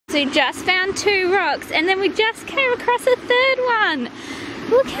So we just found 2 rocks and then we just came across a 3rd one.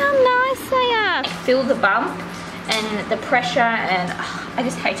 Look how nice they are. Feel the bump and the pressure and I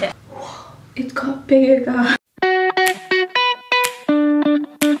just hate it. It got bigger.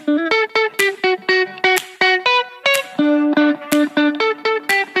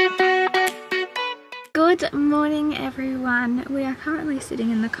 Good morning everyone. We are currently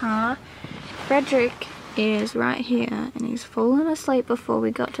sitting in the car. Frederick is right here and he's fallen asleep before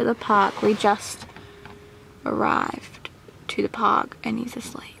we got to the park. We just arrived to the park and he's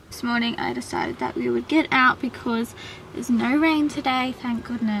asleep. This morning I decided that we would get out because there's no rain today, thank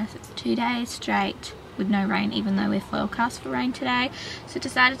goodness. It's 2 days straight with no rain, even though we're forecast for rain today. So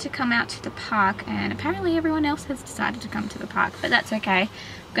decided to come out to the park, and apparently everyone else has decided to come to the park, but that's okay.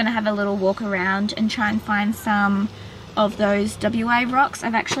 I'm gonna have a little walk around and try and find some of those WA rocks.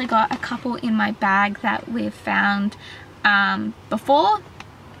 I've actually got a couple in my bag that we've found before,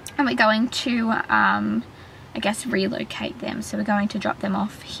 and we're going to I guess relocate them. So we're going to drop them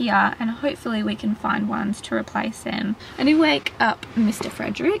off here and hopefully we can find ones to replace them. I need to wake up Mr.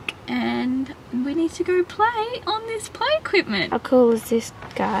 Frederick and we need to go play on this play equipment. How cool is this,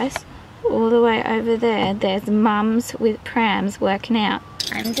 guys? All the way over there, there's mums with prams working out.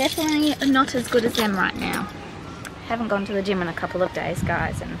 I'm definitely not as good as them right now. Haven't gone to the gym in a couple of days,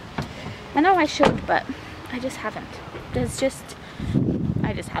 guys, and I know I should, but I just haven't.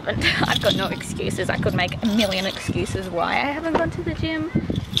 I just haven't. I've got no excuses. I could make a million excuses why I haven't gone to the gym,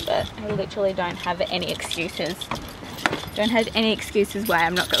 but I literally don't have any excuses. Don't have any excuses why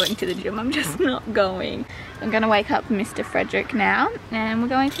I'm not going to the gym. I'm just not going. I'm gonna wake up Mr. Frederick now and we're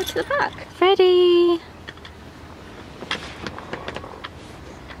going to the park. Freddy!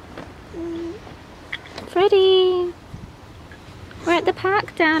 Freddy! We're at the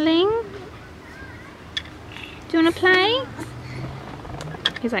park, darling. Do you wanna play?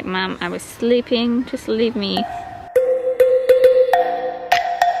 He's like, Mum, I was sleeping, just leave me.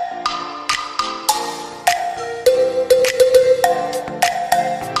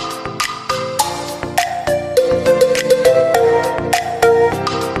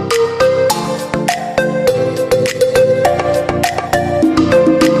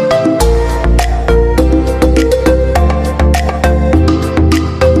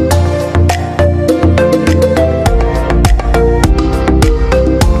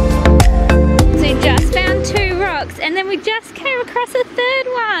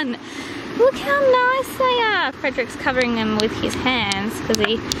 Frederick's covering them with his hands because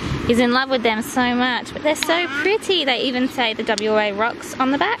he's in love with them so much, but they're so pretty. They even say the WA rocks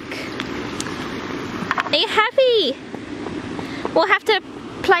on the back. Are you happy? We'll have to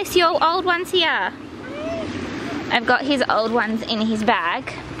place your old ones here. I've got his old ones in his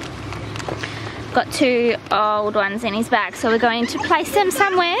bag. Got 2 old ones in his bag, so we're going to place them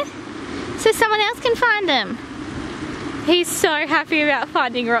somewhere so someone else can find them. He's so happy about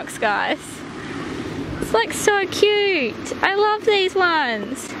finding rocks, guys. It's like so cute. I love these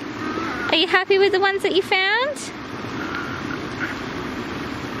ones. Are you happy with the ones that you found?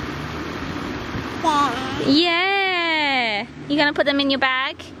 Yeah. You gonna put them in your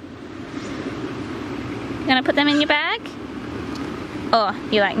bag? You gonna put them in your bag? Or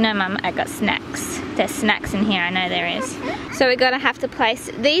you're like, no Mum, I got snacks. There's snacks in here, I know there is. So we're gonna have to place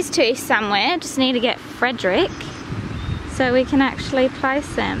these 2 somewhere. Just need to get Frederick so we can actually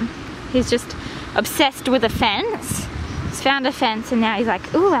place them. He's just obsessed with a fence. He's found a fence and now he's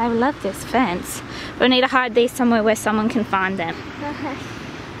like, ooh, I love this fence. But we need to hide these somewhere where someone can find them.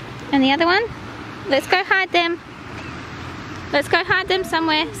 And the other one? Let's go hide them. Let's go hide them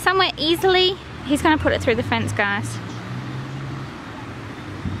somewhere easily. He's gonna put it through the fence, guys.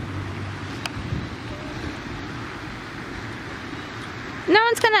 No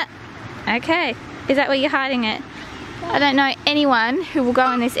one's gonna... Okay, is that where you're hiding it? I don't know anyone who will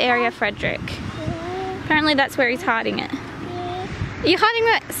go in this area, Frederick. Apparently that's where he's hiding it. Are you hiding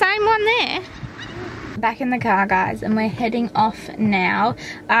that same one there? Back in the car, guys, and we're heading off now.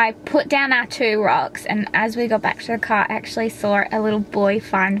 I put down our 2 rocks, and as we got back to the car, I actually saw a little boy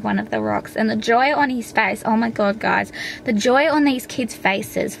find one of the rocks, and the joy on his face, oh my god, guys, the joy on these kids'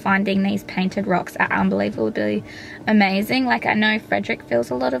 faces finding these painted rocks are unbelievably amazing. Like, I know Frederick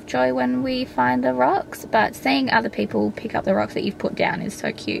feels a lot of joy when we find the rocks, but seeing other people pick up the rocks that you've put down is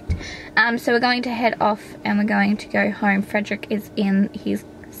so cute. So we're going to head off and we're going to go home. Frederick is in his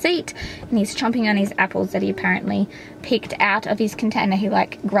seat and he's chomping on his apples that he apparently picked out of his container. He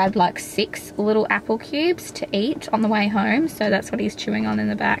like grabbed like 6 little apple cubes to eat on the way home, so that's what he's chewing on in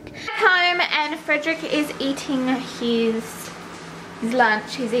the back. Home, and Frederick is eating his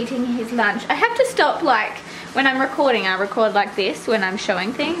lunch. He's eating his lunch. I have to stop like when I'm recording, I record like this. When I'm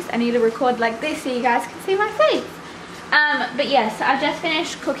showing things, I need to record like this so you guys can see my face. But yes, I just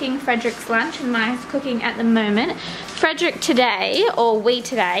finished cooking Frederick's lunch and mine's cooking at the moment. Frederick today, or we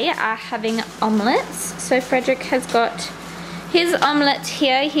today, are having omelettes. So Frederick has got his omelette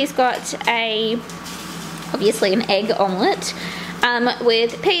here. He's got obviously an egg omelette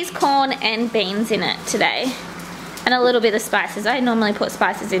with peas, corn and beans in it today. And a little bit of spices. I normally put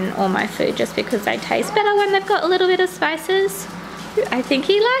spices in all my food just because they taste better when they've got a little bit of spices. I think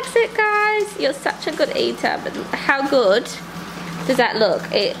he likes it, guys. You're such a good eater, but how good does that look?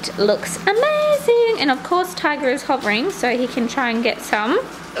 It looks amazing. And of course Tiger is hovering so he can try and get some.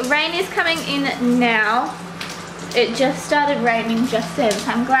 Rain is coming in now. It just started raining just then,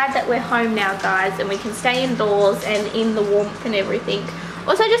 so I'm glad that we're home now, guys, and we can stay indoors and in the warmth and everything.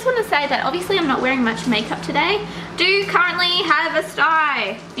 Also, I just want to say that obviously I'm not wearing much makeup today. Do currently have a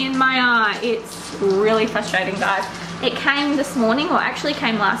sty in my eye. It's really frustrating, guys. It came this morning, or actually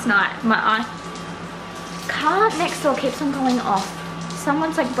came last night. My eye. Car next door keeps on going off.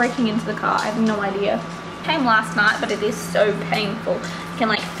 Someone's like breaking into the car. I have no idea. It came last night, but it is so painful. You can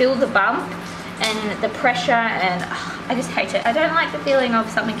like feel the bump and the pressure, and I just hate it. I don't like the feeling of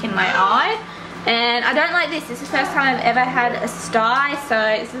something in my eye. And I don't like this. This is the first time I've ever had a sty, so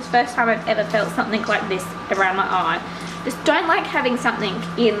it's the first time I've ever felt something like this around my eye. Just don't like having something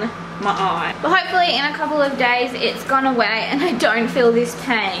in my eye. But hopefully in a couple of days it's gone away and I don't feel this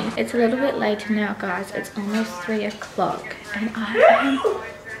pain. It's a little bit later now, guys. It's almost 3 o'clock and I am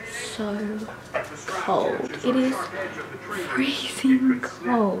so cold. It is freezing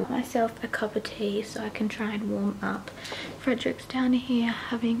cold. Myself a cup of tea so I can try and warm up. Frederick's down here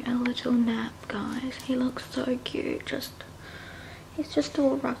having a little nap, guys. He looks so cute. He's just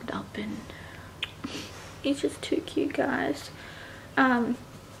all rugged up and he's just too cute, guys.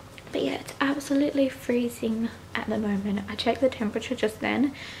 But yeah, it's absolutely freezing at the moment. I checked the temperature just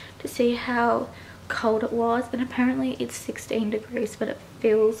then to see how cold it was, and apparently it's 16 degrees, but it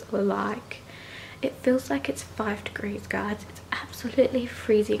feels like it's 5 degrees, guys. It's absolutely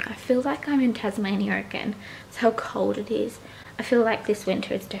freezing. I feel like I'm in Tasmania again. It's how cold it is. I feel like this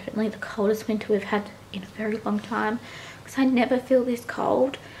winter is definitely the coldest winter we've had in a very long time, because I never feel this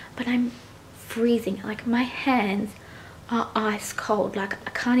cold, but I'm freezing. Like my hands are ice cold. Like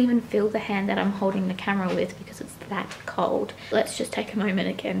I can't even feel the hand that I'm holding the camera with because it's that cold. Let's just take a moment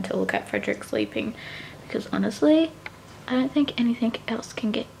again to look at Frederick sleeping, because honestly I don't think anything else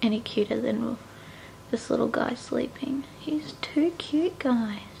can get any cuter than this little guy sleeping. He's too cute,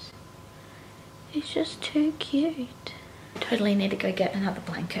 guys. He's just too cute. I totally need to go get another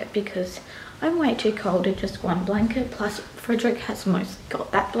blanket because I'm way too cold in just one blanket, plus Frederick has mostly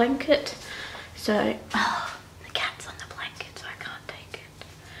got that blanket. So the cat's on the blanket, so I can't take it.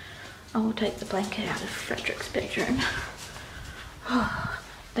 I will take the blanket out of Frederick's bedroom.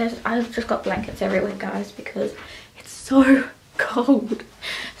 I've just got blankets everywhere, guys, because it's so cold.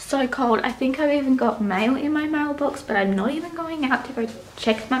 So cold. I think I've even got mail in my mailbox, but I'm not even going out to go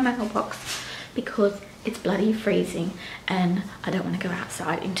check my mailbox because it's bloody freezing and I don't want to go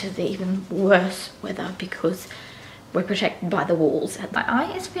outside into the even worse weather because we're protected by the walls. My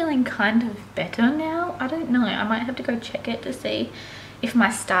eye is feeling kind of better now. I don't know. I might have to go check it to see if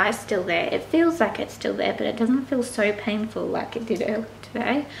my sty is still there. It feels like it's still there, but it doesn't feel so painful like it did earlier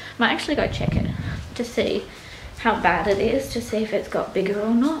today. Might actually go check it to see how bad it is, to see if it's got bigger or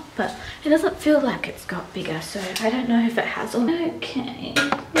not, but it doesn't feel like it's got bigger, so I don't know if it has or not. Okay,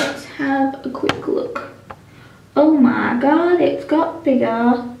 let's have a quick look. Oh my god, it's got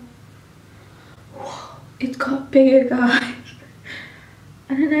bigger. It's got bigger, guys.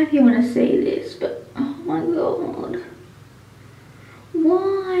 I don't know if you want to see this, but oh my god.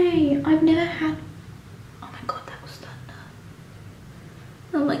 Why? I've never had... Oh my god, that was thunder.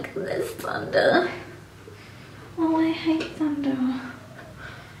 Oh my goodness, thunder. Oh, I hate thunder.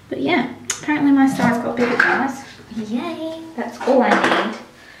 But yeah, apparently my sty's got bigger, guys. Yay! That's all I need,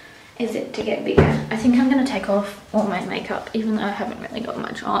 is it to get bigger. I think I'm going to take off all my makeup, even though I haven't really got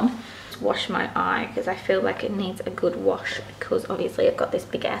much on. Just wash my eye, because I feel like it needs a good wash, because obviously I've got this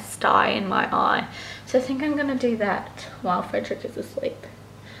big ass sty in my eye. So I think I'm going to do that while Frederick is asleep.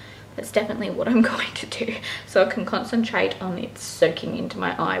 That's definitely what I'm going to do, so I can concentrate on it soaking into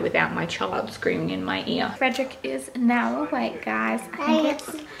my eye without my child screaming in my ear. Frederick is now awake, guys. I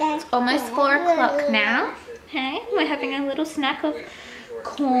think it's almost 4 o'clock now. Hey, we're having a little snack of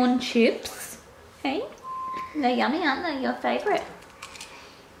corn chips. Hey, they're yummy, aren't they? Your favourite?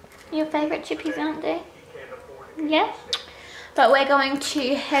 Your favourite chippies, aren't they? Yeah? But we're going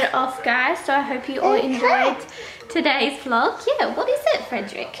to head off, guys, so I hope you all enjoyed today's vlog. Yeah, what is it,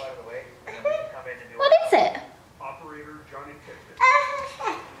 Frederick? What is it?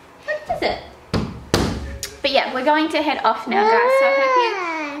 yeah, we're going to head off now, guys. So I hope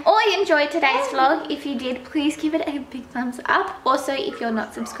you all enjoyed today's vlog. If you did, please give it a big thumbs up. Also, if you're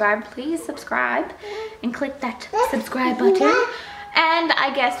not subscribed, please subscribe and click that subscribe button. And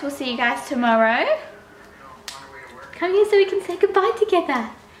I guess we'll see you guys tomorrow. Come here so we can say goodbye together.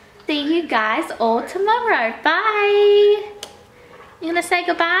 See you guys all tomorrow. Bye. You gonna say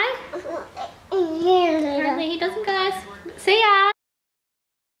goodbye? Apparently he doesn't, guys. See ya.